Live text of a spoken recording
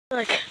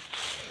Like,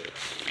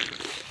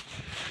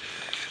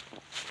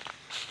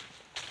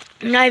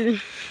 not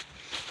even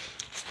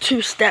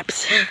 2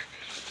 steps.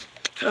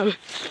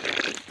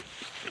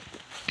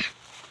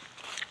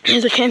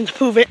 Here's a can to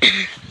prove it.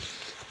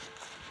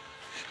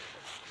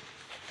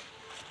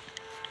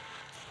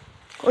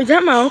 Was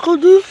that my uncle,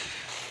 dude?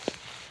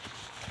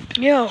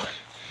 Yo.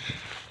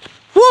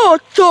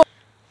 What the?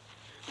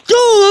 Dude,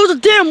 there was a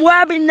damn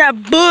rabbit in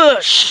that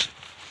bush.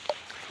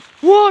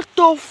 What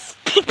the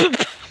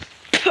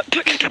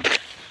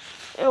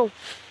Ew.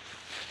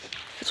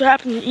 That's what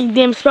happened to eat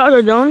damn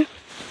spider, don't it?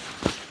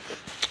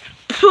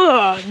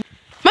 My name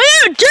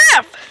is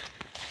Jeff!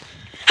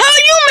 How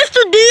are you,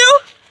 Mr. Deal?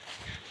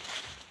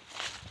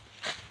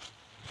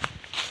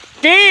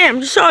 Damn,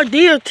 you saw a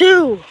deer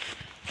too.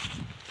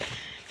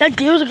 That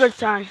deer's a good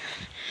sign.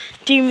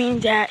 Deer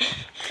means that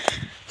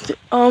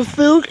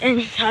food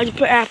and how to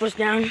put apples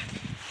down.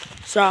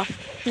 So,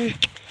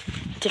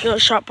 take a little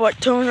sharp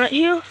turn right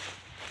here.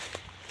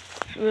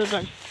 Real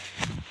good.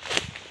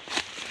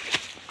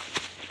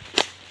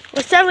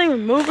 We're sadly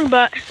moving,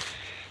 but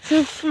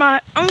since my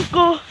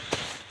uncle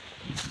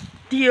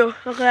deer,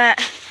 look at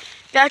that.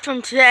 That's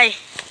from today.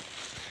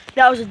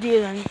 That was a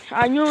deer then.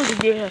 I knew it was a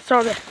deer. I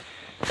saw that.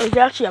 It was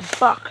actually a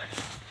buck.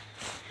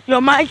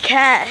 Yo, my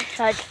cat,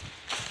 like,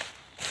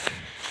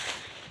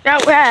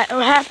 that rat,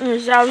 what happened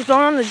is I was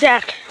going on the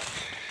deck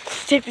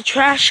to take the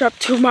trash up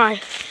to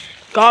my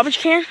garbage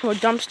can or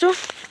dumpster.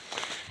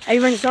 I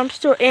ran the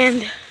dumpster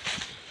and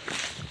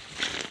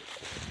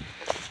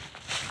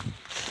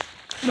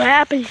what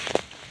happened?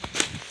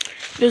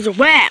 There's a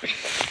rat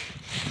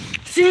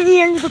sitting at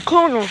the end of the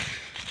corner.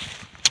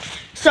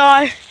 So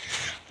I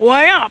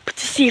went up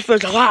to see if it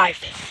was alive.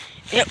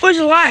 It was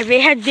alive.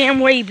 It had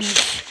damn rabies.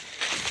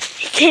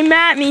 He came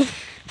at me.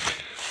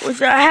 Was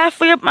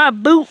halfway up my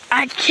boot.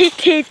 I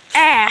kicked his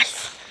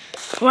ass.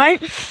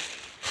 Right?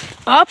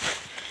 Up.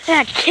 And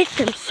I kicked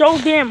him so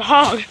damn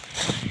hard.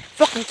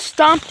 Fucking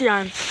stomped it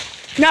on him.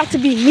 Not to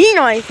be mean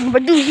or anything,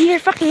 but dude, he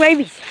had fucking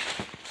rabies.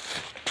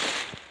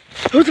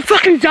 He was a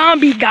fucking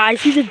zombie,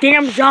 guys. He's a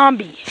damn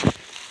zombie.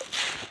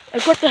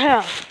 Like, what the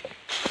hell?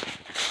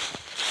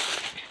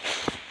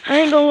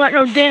 I ain't gonna let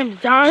no damn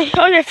zombie.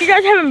 Oh yeah, if you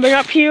guys haven't been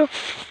up here,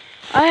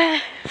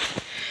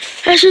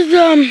 this is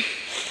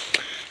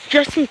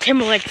Justin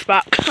Timberlake's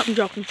spot. I'm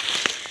joking.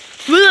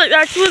 Really,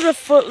 that's where the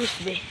foot used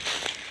to be.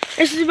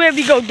 This is where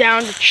we go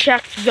down to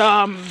check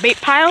the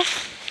bait pile.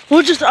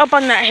 We're just up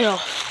on that hill.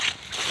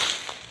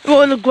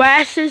 Where the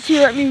grass is,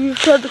 here, let me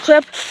record the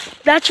clip.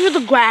 That's where the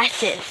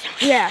grass is.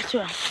 Yeah, that's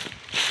right.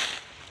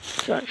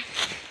 That's right.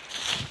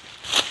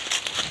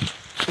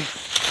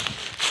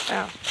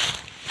 Wow.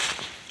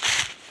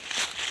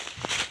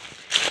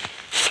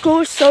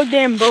 School is so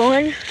damn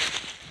boring.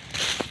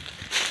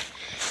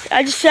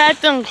 I just sat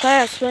there in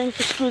class waiting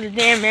for school to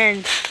damn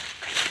end.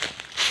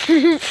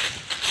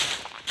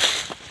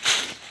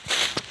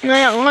 And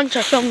then at lunch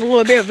I filmed a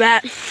little bit of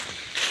that.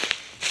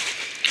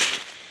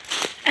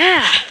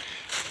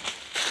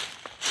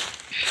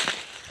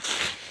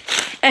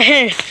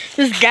 And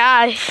this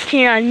guy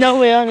came out of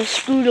nowhere on a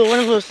scooter, one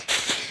of those,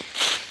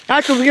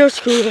 not the real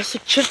scooters, the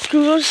chip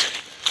scooters,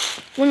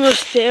 one of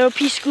those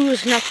therapy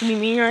scooters, not to be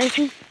mean or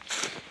anything.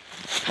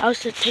 I was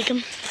to take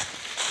him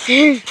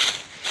and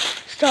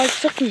start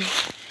sucking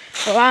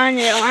around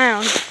it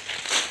around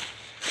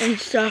and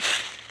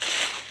stuff.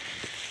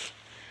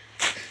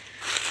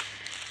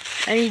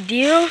 Any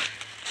deal?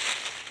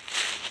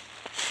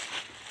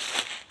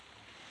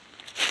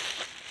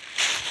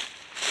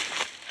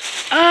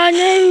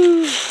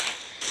 No!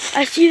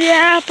 I see the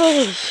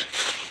apples.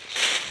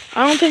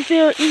 I don't think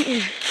they were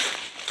eaten.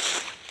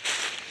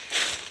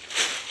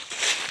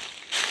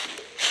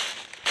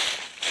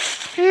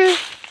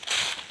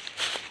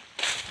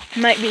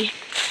 Might be.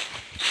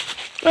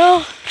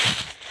 Well,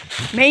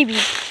 maybe.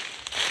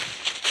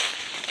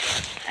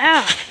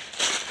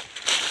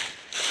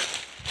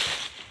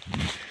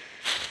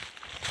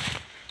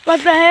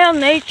 What the hell,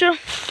 nature?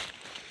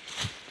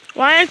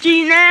 Why aren't you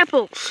eating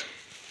apples?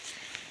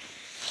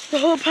 The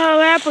whole pile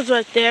of apples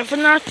right there for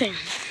nothing.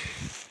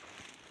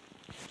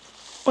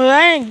 Well,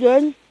 that ain't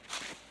good.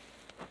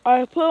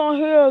 I put on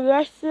here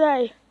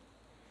yesterday.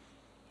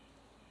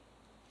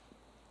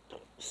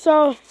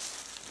 So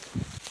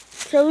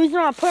the reason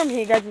I put them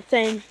here, guys, the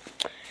same,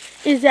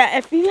 is that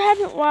if you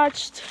haven't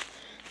watched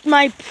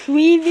my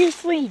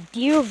previously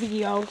deer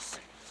videos,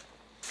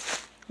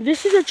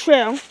 this is a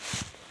trail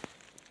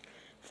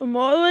from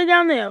all the way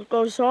down there. It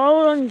goes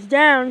all the way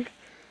down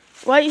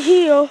right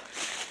here.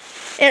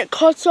 It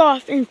cuts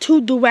off in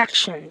 2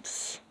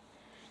 directions.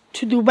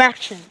 2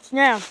 directions.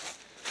 Now,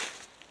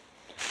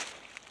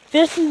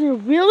 this is a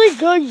really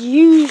good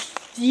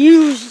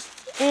used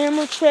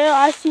animal trail.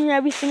 I've seen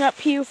everything up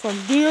here from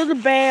deer to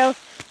bear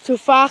to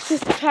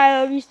foxes to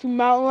coyotes to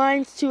mountain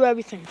lions to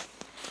everything.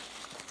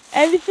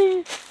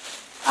 Everything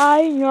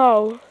I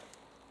know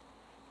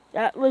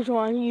that lives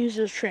on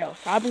uses trails.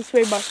 I've been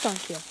sprayed by skunk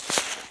here.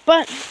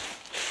 But,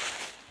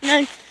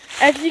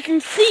 as you can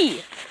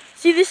see,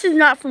 this is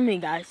not for me,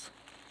 guys.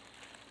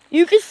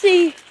 You can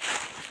see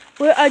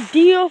where a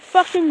deer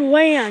fucking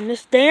ran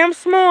this damn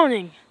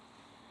morning.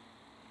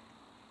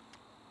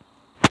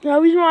 Now,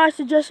 the reason why I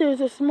suggested it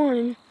this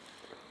morning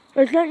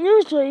is that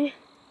usually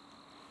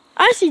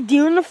I see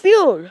deer in the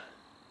field.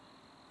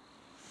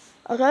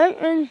 Okay?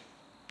 And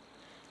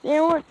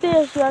they weren't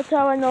there, so that's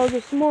how I know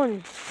this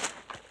morning.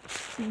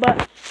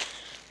 But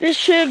this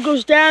shit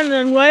goes down,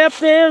 and right up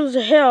there is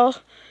a hill.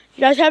 If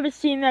you guys haven't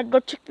seen that, go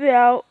check it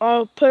out.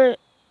 I'll put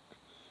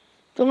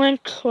the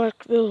link,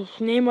 like the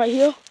name right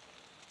here.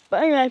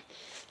 But anyway,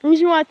 the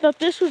reason why I thought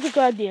this was a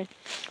good idea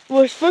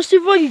was, first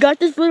of all, you got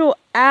this little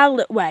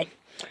alleyway.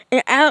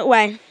 An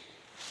alleyway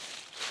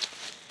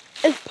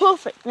is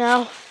perfect.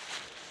 Now,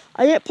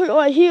 I didn't put it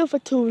right here for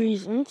 2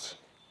 reasons.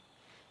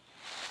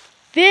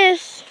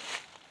 This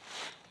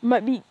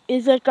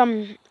is like,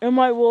 it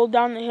might roll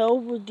down the hill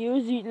with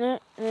deers eating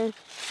it, and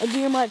a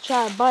deer might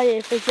try to bite it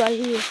if it's right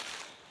here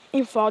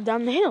and fall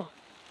down the hill.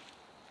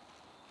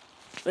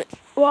 But,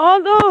 well,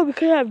 although we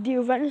could have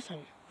deer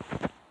venison.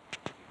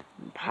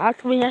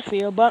 Possibly next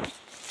year, but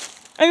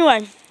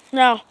anyway,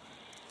 now,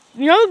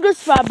 you know the good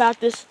spot about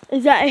this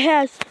is that it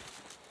has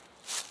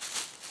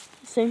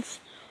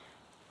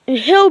a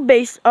hill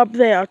base up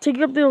there. I'll take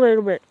it up there a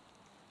little bit.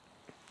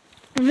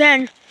 And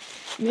then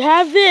you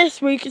have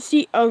this where you can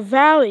see a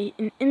valley,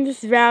 and in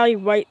this valley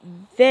right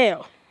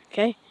there.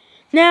 Okay?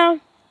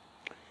 Now,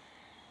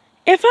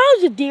 if I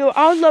was a deer,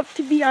 I would love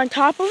to be on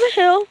top of a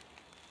hill,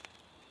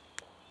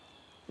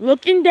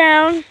 looking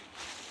down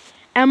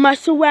at my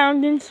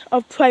surroundings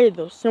of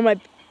predators. So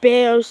my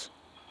bears,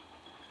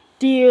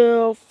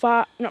 deer,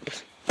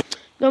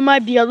 there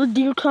might be other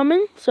deer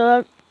coming,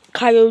 so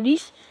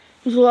coyotes.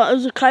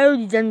 There's a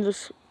coyote den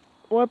just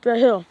up the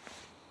hill.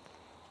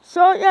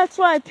 So that's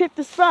why I picked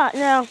the spot.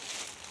 Now,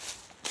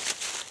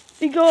 if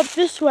you go up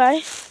this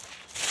way,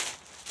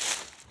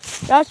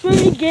 that's when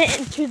you get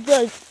into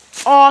the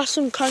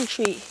awesome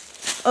country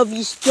of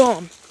East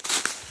Dome.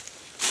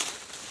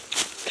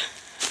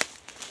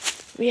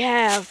 We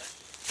have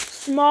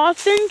small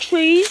thin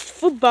trees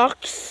for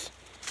bucks.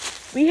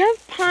 We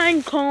have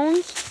pine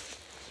cones.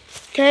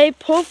 Okay,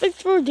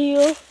 perfect for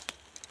deer.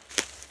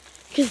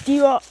 Because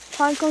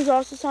pine cones are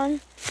also a sign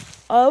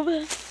of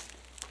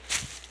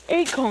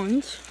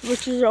acorns,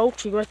 which is an oak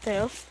tree right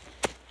there.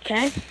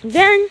 Okay,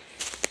 then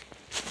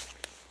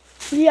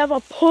we have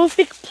a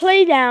perfect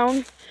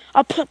playground,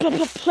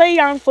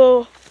 playground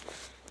for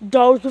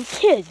those with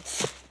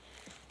kids,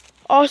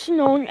 also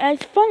known as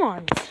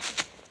fawns.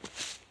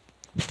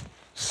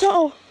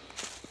 So,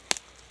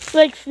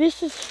 like,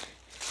 this is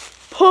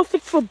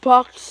perfect for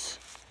bucks.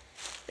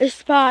 This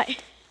spot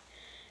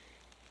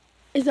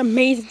is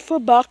amazing for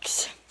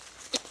bucks.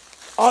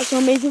 Also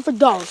amazing for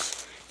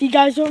does. If you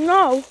guys don't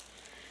know,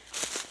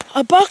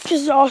 a buck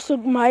is also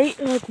might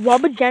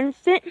rub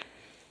against it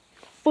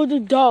for the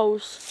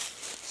does,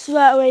 so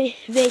that way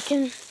they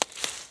can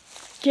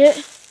get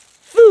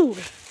food.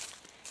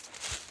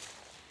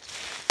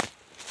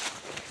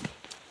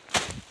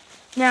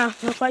 Now,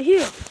 look right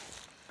here.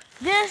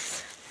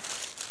 This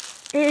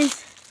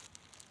is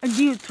a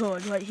deer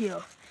turd right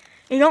here.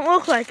 It don't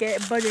look like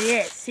it, but it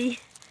is. See?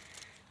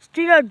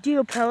 Straight out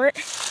deer pellet.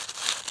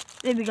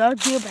 There we go,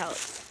 deer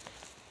pellet.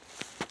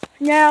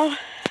 Now,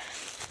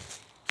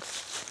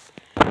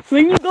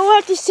 when you go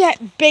out to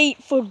set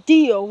bait for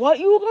deer, what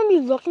you're going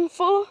to be looking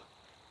for?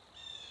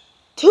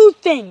 2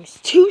 things,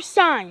 2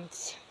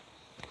 signs.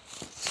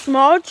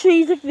 Small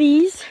trees like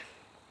these.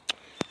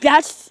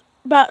 That's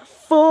about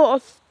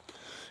 4.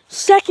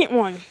 Second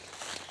one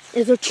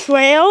is a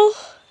trail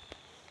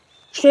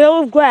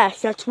of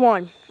grass. That's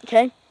 1.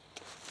 Okay.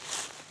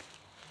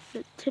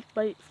 The tip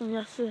bite from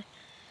yesterday.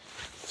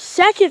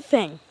 Second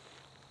thing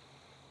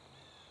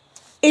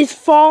is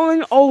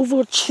falling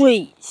over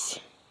trees.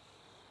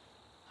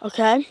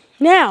 Okay.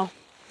 Now,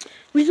 the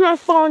reason why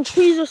falling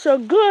trees are so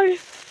good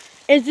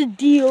is the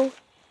deer.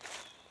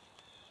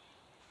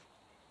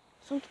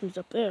 Something's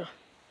up there.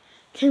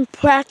 Can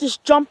practice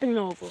jumping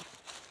over.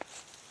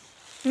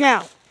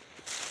 Now,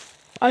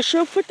 I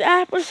should put the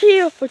apples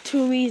here for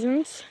 2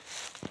 reasons.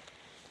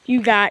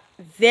 You got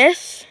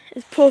this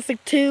is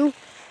perfect too,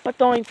 but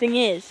the only thing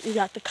is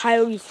that the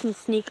coyotes can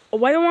sneak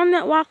right around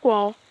that rock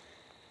wall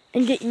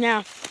and get you.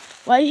 Now,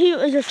 right here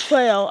is a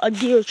trail, a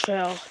deer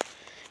trail.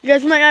 You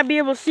guys might not be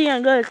able to see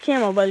on God's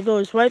camera, but it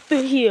goes right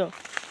through here.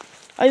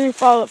 I didn't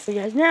follow it for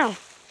you guys. Now,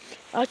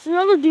 that's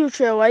another deer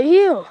trail right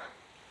here.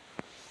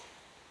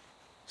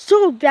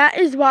 So that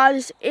is why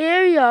this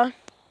area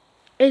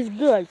is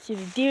good. See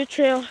the deer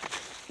trail?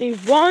 They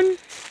run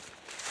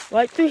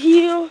right through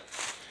here,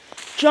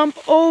 jump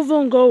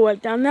over, and go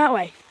right down that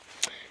way.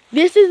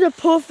 This is a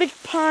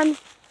perfect pond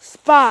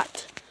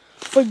spot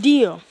for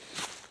deer.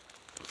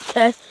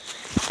 Okay?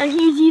 And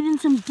he's eating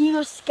some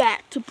deer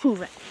scat to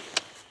prove it.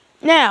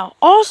 Now,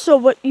 also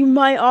what you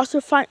might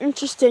also find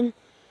interesting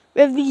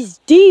with these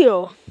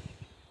deer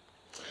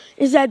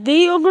is that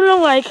they are going to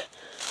like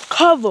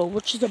cover,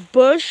 which is a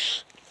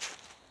bush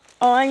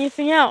or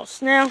anything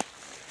else. Now,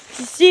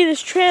 you see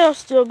this trail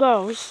still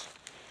goes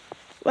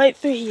right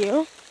through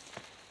here.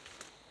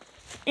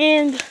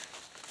 And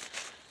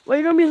what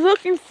you're gonna be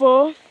looking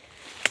for,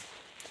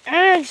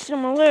 and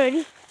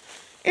similarity,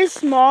 is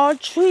small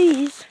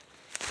trees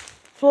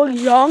for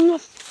young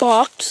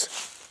bucks,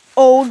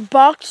 old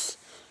bucks,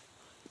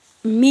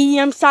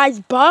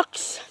 medium-sized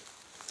bucks,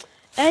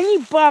 any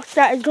buck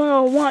that is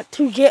gonna want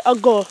to get a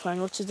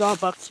girlfriend, which is all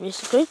bucks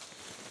basically.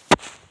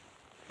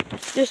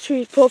 This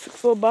tree is perfect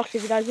for bucks.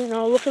 If you guys didn't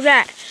know, look at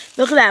that.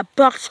 Look at that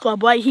bucks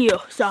club right here.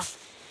 So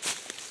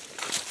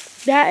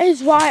that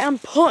is why I'm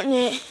putting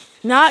it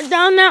not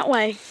down that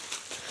way,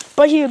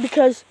 but here,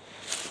 because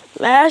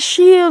last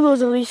year there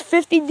was at least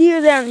 50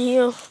 deer down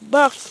here,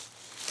 bucks.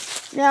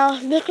 Now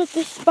look at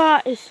this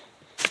spot, is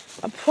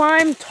a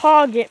prime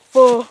target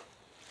for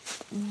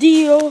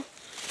deer.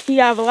 You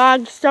have a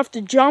lot of stuff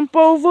to jump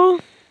over.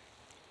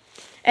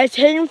 It's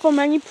hidden from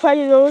any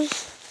predators.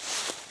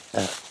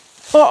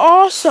 But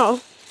also,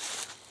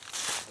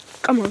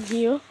 come on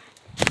here.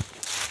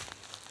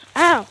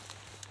 Ow.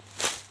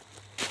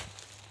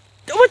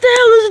 What the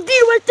hell? There's a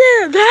deer right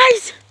there,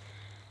 guys.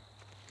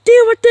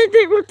 Deer, what the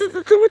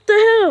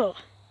hell?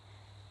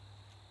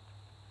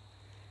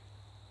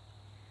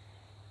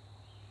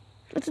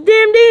 It's a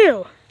damn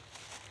deer.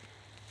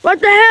 What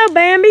the hell,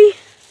 Bambi?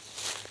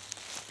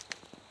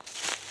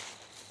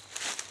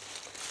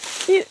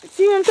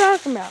 See what I'm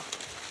talking about?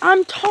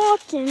 I'm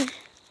talking,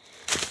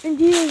 and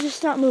deer is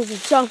just not moving.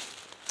 So,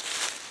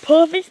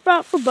 perfect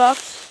spot for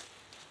bucks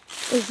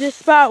is this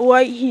spot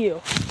right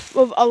here,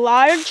 with a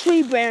lot of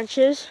tree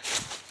branches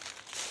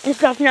and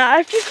stuff. Now,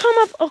 if you come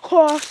up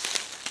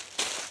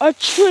across a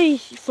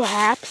tree,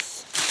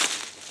 perhaps,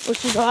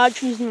 which is a lot of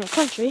trees in the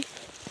country,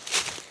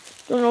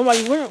 don't know why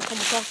you wouldn't come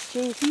across a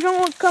tree. If you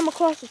don't come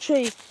across a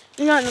tree,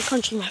 you're not in the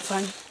country, my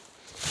friend.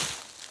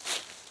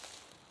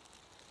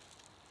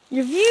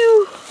 If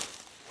you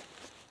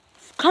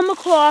come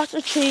across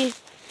a tree,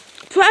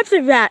 perhaps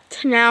like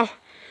that, now,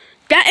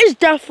 that is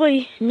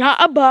definitely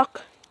not a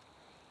buck.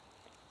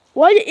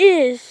 What it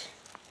is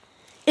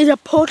a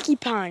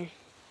porcupine.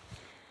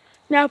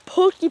 Now,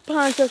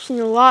 porcupines I've seen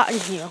a lot in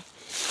here.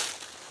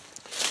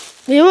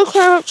 They will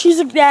climb up trees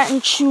like that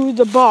and chew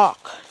the bark.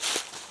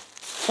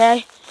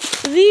 Okay?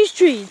 So these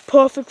trees,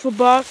 perfect for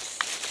bucks.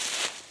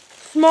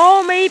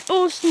 Small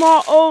maples,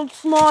 small oak,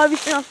 small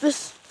everything like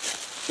this.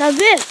 Now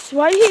this,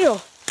 right here,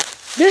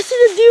 this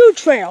is a deer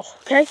trail,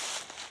 okay?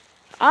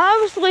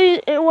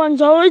 Obviously, it runs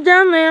all the way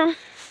down there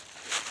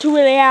to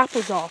where the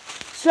apples are.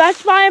 So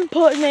that's why I'm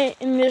putting it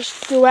in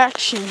this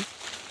direction.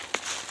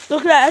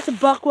 Look at that, that's a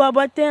buck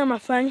right there, my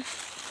friend.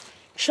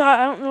 Shot,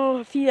 I don't know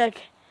if he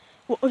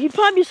well, he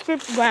probably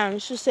scraped the ground,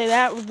 let's just say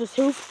that with the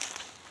tooth.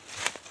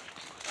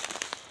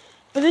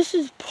 But this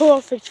is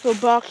perfect for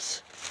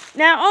bucks.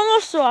 Now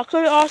also, I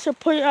could also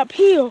put it up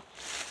here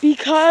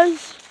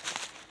because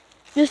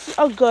this is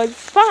a good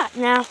spot.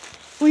 Now,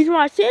 the reason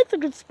why I say it's a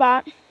good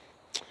spot,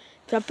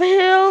 it's up a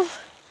hill.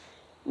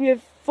 You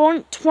have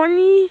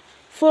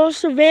 24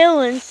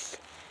 surveillance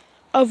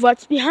of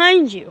what's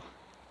behind you.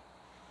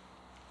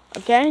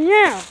 Okay,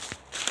 now,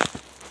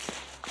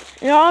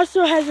 it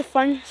also has a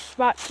fun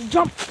spot to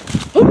jump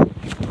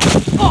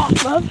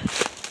off of,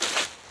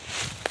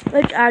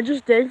 like I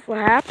just did,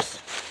 perhaps.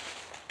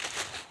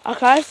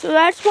 Okay, so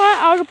that's why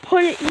I would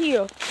put it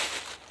here.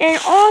 And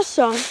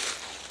also,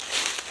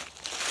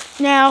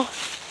 now,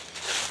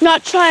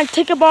 not trying to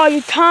take up all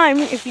your time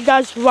if you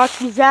guys watch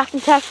the Zach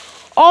and Tech.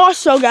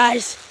 Also,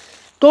 guys,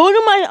 go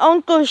to my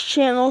uncle's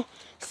channel,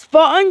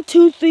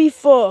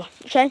 Spartan234,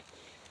 okay?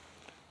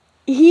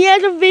 He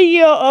has a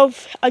video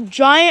of a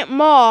giant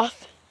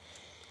moth,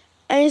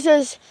 and he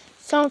says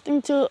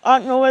something to, I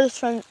don't know what his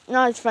friend,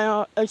 not his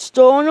friend, a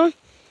store owner.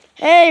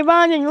 Hey,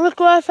 Rondon, look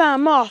what I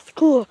found, moth,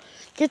 cool.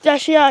 Get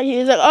that shit out of here.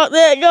 He's like, oh,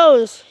 there it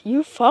goes.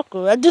 You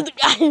fucker. That did the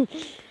guy.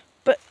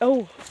 But,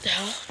 oh, what the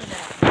hell is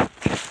that?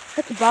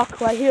 That's a buck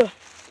right here.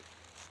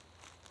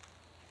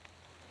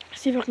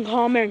 Let's see if I can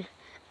calm him in.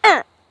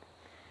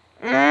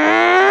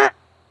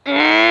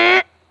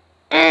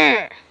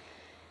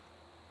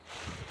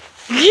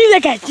 You see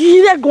that guy? Do you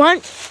see that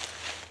grunt?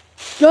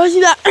 Do you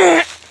see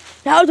that?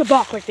 That was a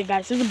buck right there,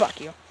 guys. There's a buck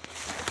here.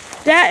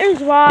 That is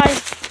why.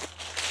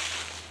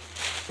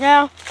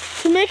 Now,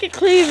 to make it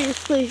clear,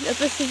 please, if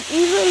this is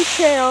easily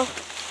trail,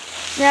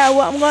 now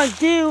what I'm going to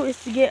do is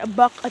to get a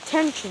buck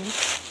attention.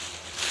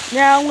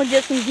 Now I'm going to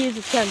get some deer's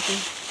attention.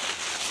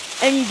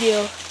 Any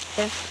deer,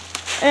 okay?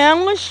 And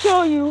I'm going to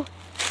show you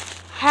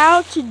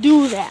how to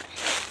do that.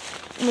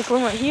 I'm going to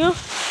come right here.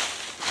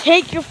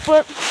 Take your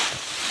foot.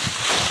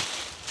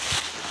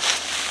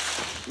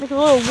 Make a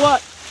little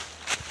what?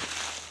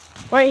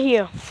 Right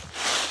here.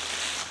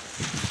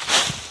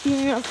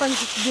 See what friends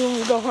used to do when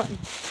we go hunting.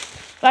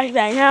 Like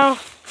that. Now,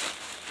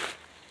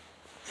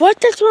 what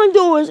that's going to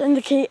do is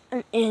indicate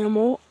an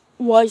animal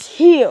was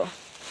here.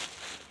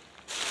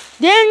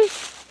 Then,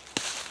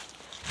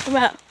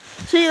 about,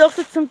 see, it looks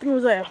like something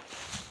was there.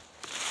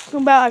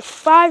 About like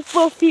 5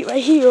 full feet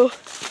right here,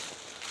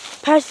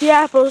 past the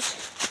apples.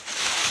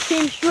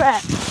 Same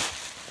strat.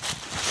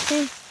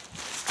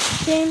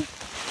 Same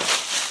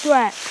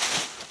strat.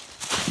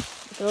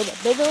 It's a little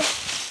bit bigger.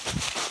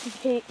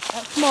 Okay,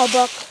 that small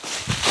buck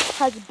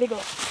has a bigger.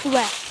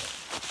 southwest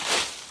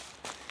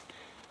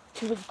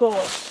to the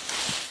goal.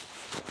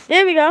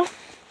 There we go.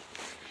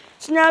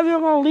 So now we're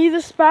going to leave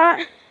the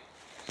spot.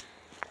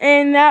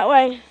 And that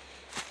way,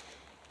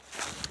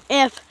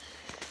 if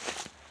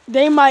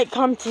they might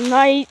come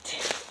tonight,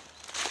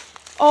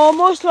 or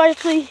most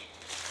likely,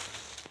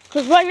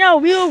 because right now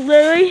we're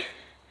literally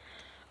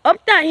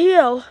up that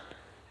hill,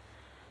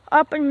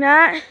 up in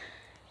that,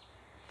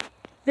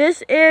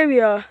 this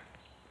area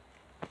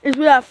is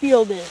where that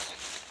field is.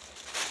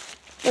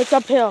 It's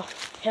uphill,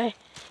 okay?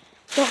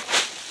 So,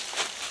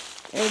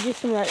 yeah, get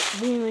some of that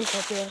green leaf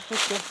up there.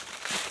 That's good.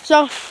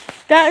 So,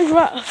 that is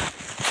what,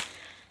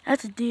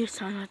 that's a deer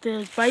sign right there.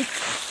 It's bite.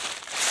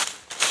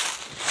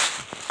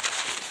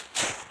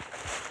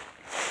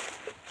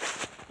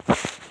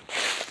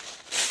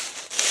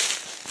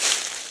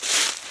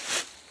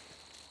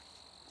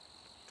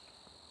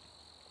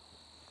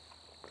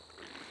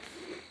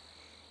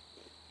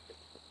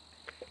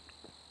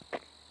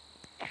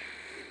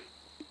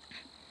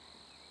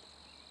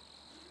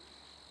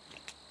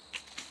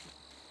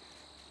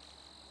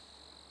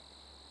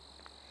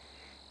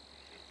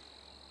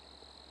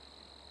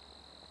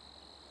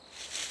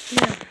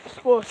 Yeah,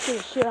 squirrel see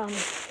the shit out of me.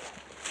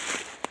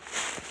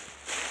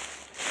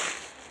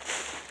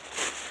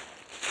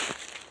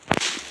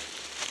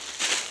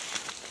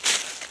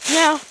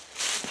 Now,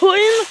 put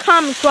in the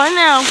comments right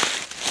now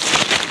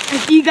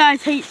if you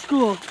guys hate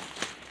school.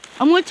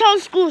 I'm gonna tell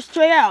school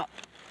straight out.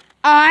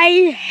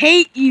 I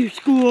hate you,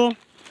 school.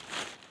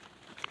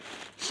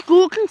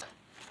 School can.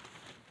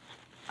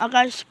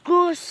 Okay,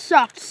 school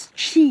sucks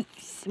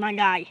cheeks, my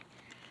guy.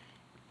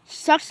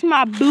 Sucks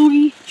my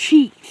booty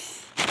cheeks.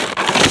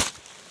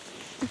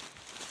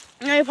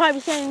 Now you're probably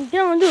saying,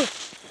 Dylan, dude,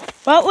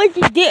 what would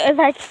you do if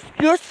I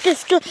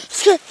school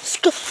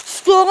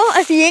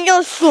if you didn't go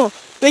to school?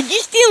 Would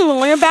you still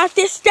learn about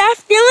this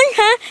stuff, Dylan?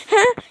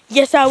 Huh?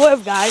 Yes, I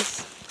would,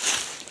 guys.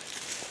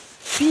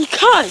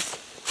 Because,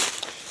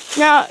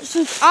 now,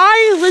 since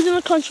I lived in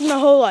the country my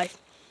whole life,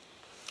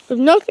 with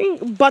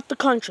nothing but the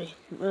country,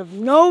 with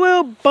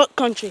nowhere but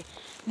country,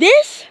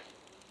 this,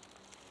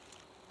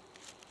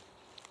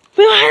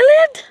 where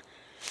I lived,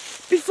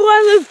 before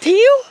I lived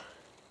here,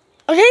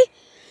 okay?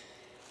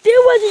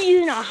 There wasn't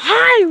even a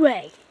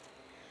highway.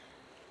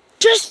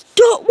 Just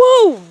dirt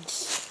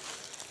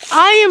roads.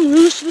 I am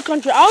used to the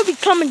country. I'll be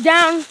coming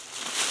down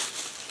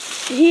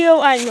here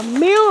in the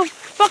middle of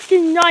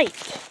fucking night.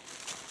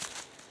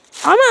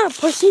 I'm not a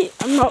pussy.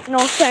 I'm not,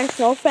 no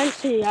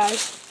offense to you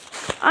guys.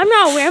 I'm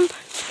not a wimp.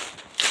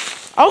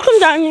 I'll come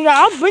down here.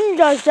 I'll bring you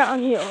guys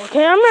down here,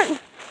 okay? I'm not,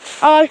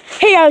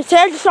 hey, I said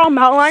I just saw a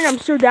mountain lion. I'm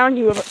still down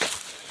here. But,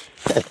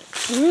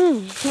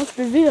 what's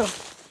the deal?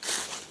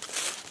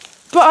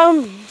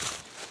 But,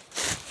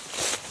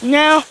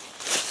 now,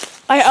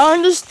 I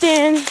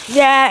understand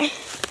that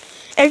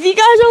if you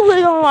guys are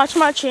little and watch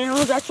my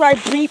channel, that's why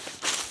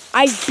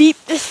I beep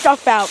this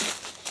stuff out.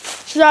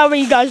 So that way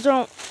you guys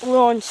don't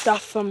ruin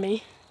stuff from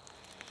me.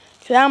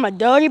 Cause I'm a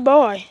dirty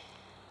boy.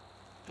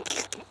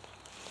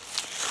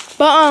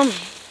 But,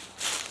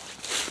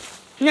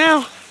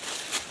 now,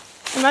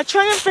 I'm not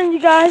trying to offend you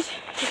guys,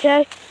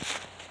 okay?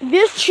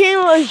 This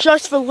channel is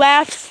just for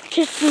laughs,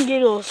 kicks, and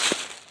giggles.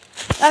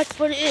 That's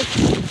what it is.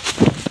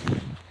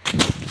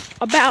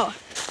 About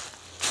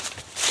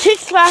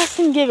kicks, laughs,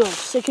 and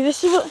giggles. Okay,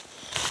 this is what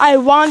I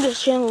want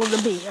this channel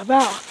to be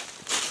about.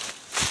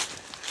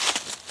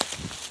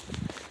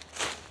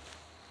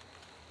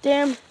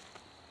 Damn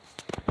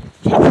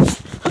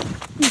kicks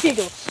and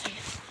giggles.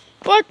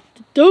 What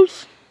the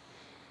deuce?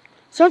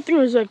 Something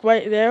was like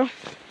right there.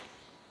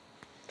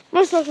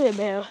 Most likely a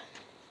bear.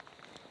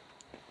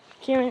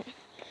 Can't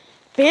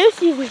bear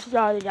see this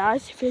started,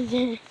 guys. If you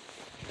didn't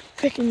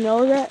freaking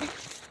know that.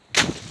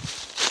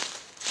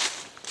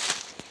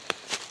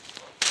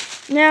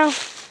 Now,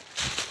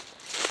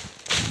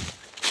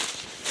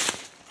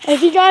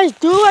 if you guys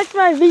do like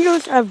my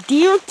videos of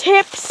deer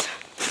tips,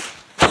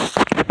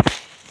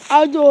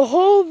 I'll do a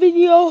whole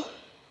video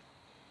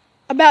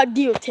about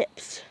deer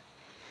tips.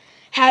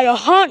 How to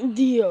hunt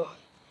deer.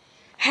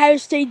 How to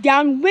stay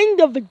downwind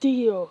of a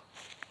deer.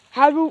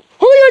 How to...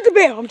 Oh, the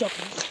bear! I'm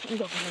joking.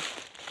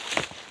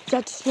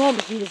 That's small,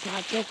 but he is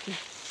not joking.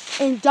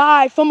 And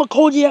die from a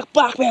Kodiak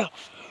black bear.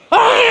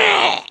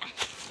 Ah!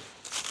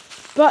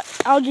 But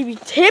I'll give you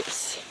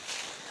tips.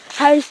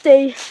 How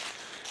to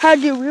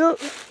do real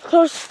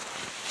close.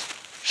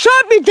 Shut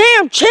up, you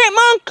damn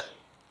chipmunk!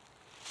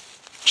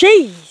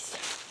 Jeez.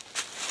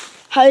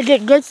 How to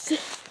get good...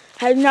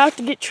 How not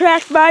to get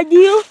tracked by a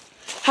deer.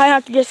 How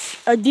not to get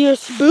a deer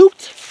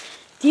spooked.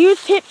 Deer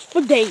tips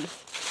for days.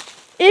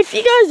 If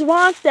you guys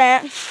want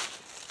that,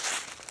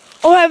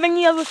 or have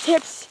any other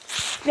tips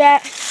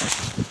that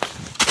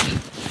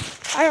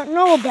I don't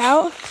know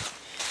about,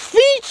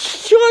 be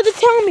sure to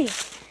tell me.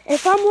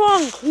 If I'm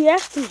wrong,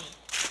 correct me.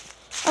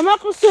 I'm not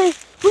going to say,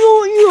 we don't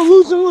want you to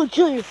lose, I'm going to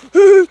kill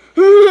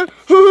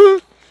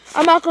you.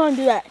 I'm not going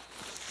to do that.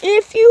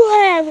 If you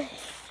have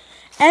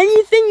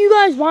anything you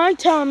guys want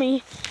to tell me,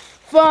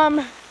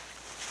 from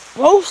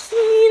roasting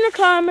me in the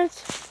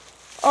comments,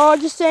 or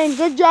just saying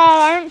good job.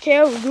 I don't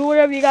care. Do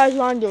whatever you guys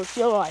want to do. It's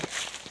your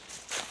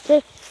life.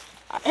 Okay?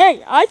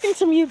 Hey, I think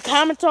some of you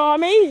comments are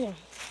amazing.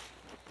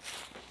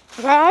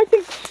 Okay, I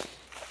think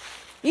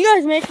you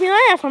guys make me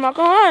laugh. I'm not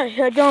gonna lie.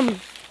 Like,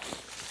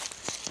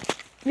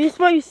 this is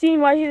what you seen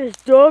right here is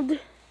dubbed.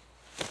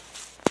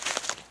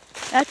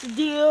 That's a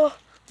deal.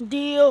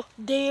 Deal.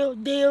 Oh,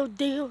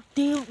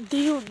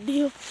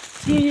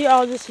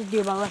 this is a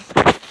deal, by the way.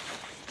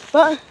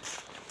 But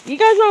you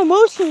guys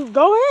want to move,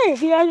 go ahead.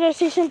 If you guys want to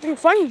say something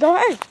funny, go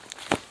ahead.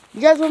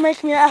 You guys will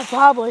make me laugh,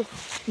 probably.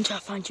 And try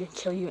to find you and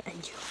kill you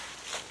and you.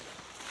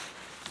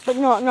 But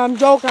no, I'm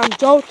joking.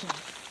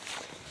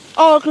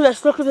 Oh,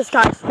 look at this,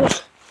 guys.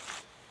 Look.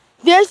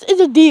 This is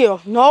a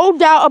deal, no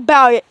doubt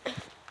about it.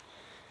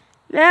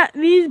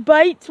 These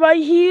bites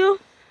right here.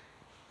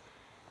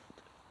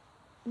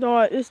 No,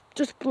 it's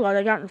just blood.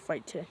 I got in a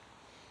fight today.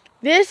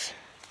 This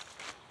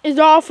is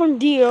all from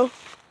deal,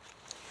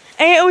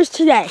 and it was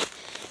today.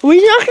 The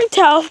reason I can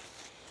tell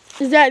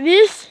is that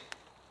this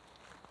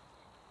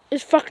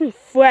is fucking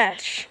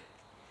fresh.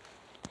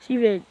 See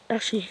if it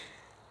actually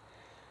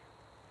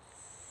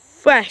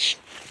fresh.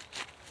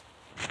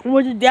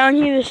 Was it down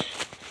here?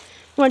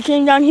 One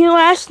came down here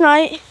last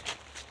night,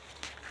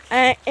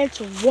 and it's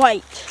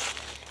white.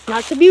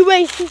 Not to be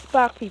racist,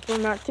 black people.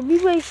 Not to be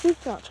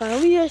racist. Not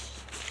trying to be racist.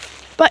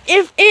 But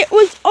if it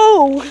was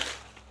old,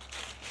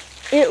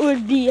 it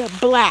would be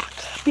black,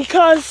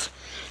 because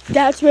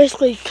that's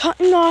basically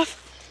cutting off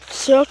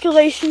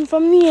circulation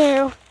from the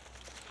air,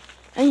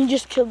 and you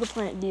just kill the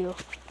plant deal.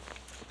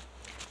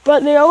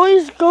 But they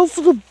always go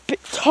for the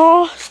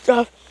tall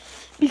stuff,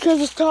 because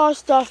the tall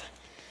stuff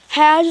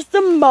has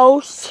the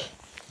most,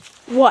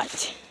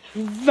 what?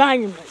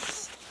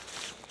 Vitamins.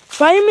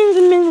 Vitamins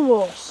and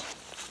minerals.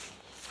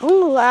 I'm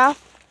gonna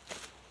laugh.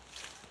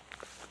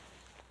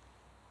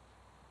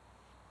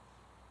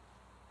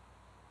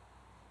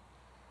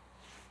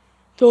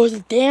 There was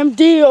a damn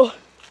deal.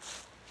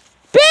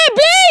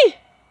 Baby!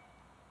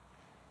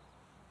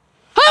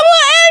 I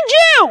will end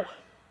you!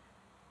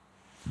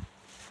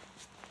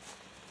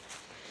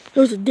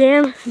 There was a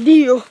damn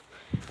deal.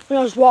 When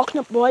I was walking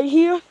up right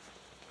here,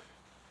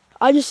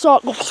 I just saw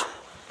it go.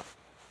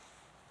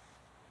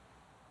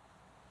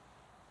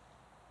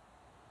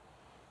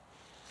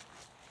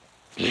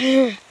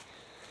 He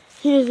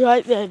was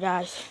right there,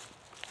 guys.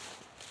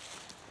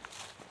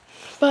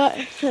 But,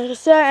 like I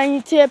said,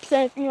 any tips,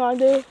 anything you want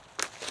to do?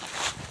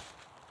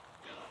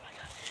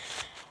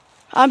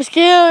 I'm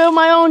scared of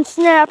my own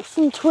snaps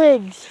and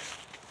twigs.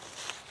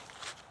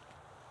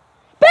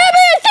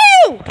 Baby, it's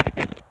you!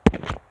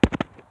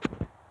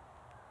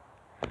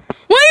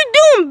 What are you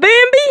doing,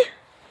 Bambi?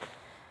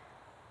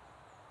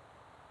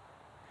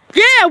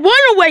 Yeah,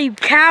 run away, you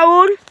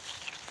coward.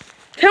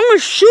 I'm gonna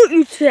shoot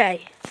you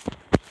today.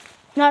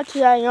 Not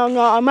today, no,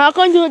 I'm not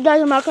gonna do it,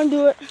 guys. I'm not gonna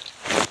do it.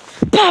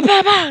 Pow,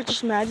 pow, pow.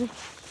 Just imagine.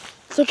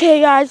 It's okay,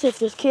 guys. If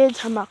there's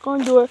kids, I'm not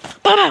gonna do it.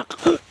 Pow,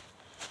 pow.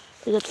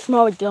 That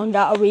smell like Dylan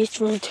got erased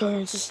for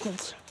return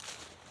assistance.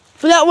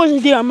 But that was a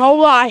deal, I'm no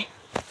lie.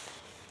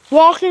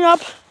 Walking up,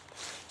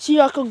 see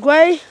like a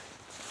gray,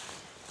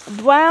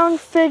 brown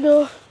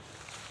figure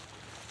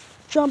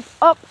jump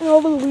up and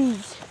over the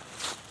weeds.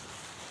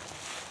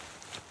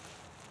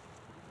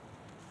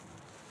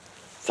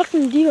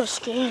 Fucking deer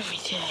scared me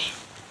today.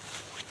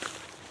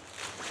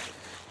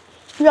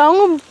 Yeah,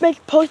 I'm gonna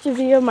post a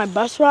video of my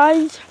bus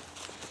rides.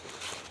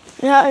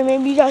 Yeah, and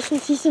maybe you guys can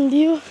see some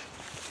deer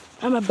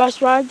on my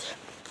bus rides.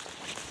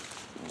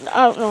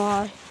 I don't know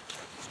why.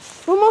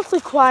 We're mostly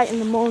quiet in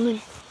the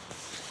morning.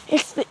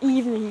 It's the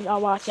evening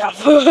I'll watch out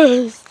for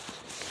us.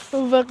 We're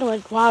looking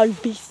like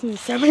wild beasts in the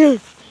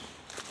cemetery.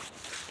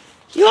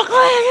 You look like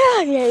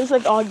that! Yeah, it's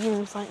like arguing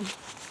and fighting.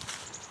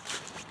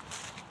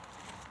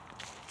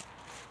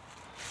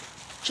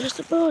 Just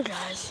a bird,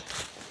 guys.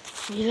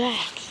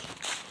 Relax.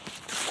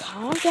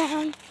 Calm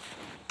down.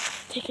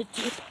 Take a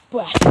deep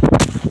breath.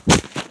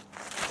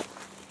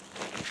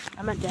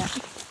 I meant that.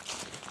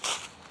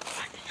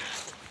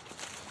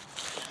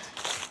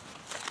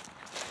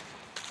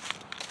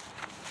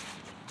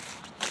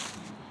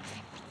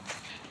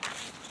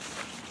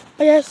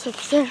 But yes, like I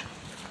said,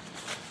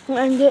 we'll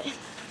end it.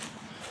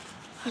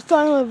 I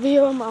started a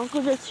video of my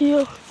uncle gets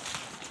here.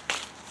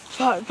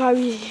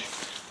 Probably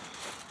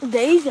the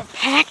days are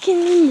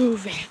packing and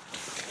moving.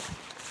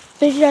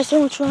 Thank you guys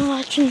so much for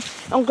watching.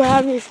 I'm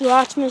glad if you're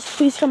watching this,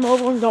 please come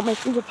over and don't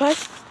make me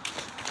depressed.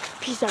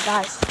 Peace out,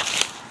 guys.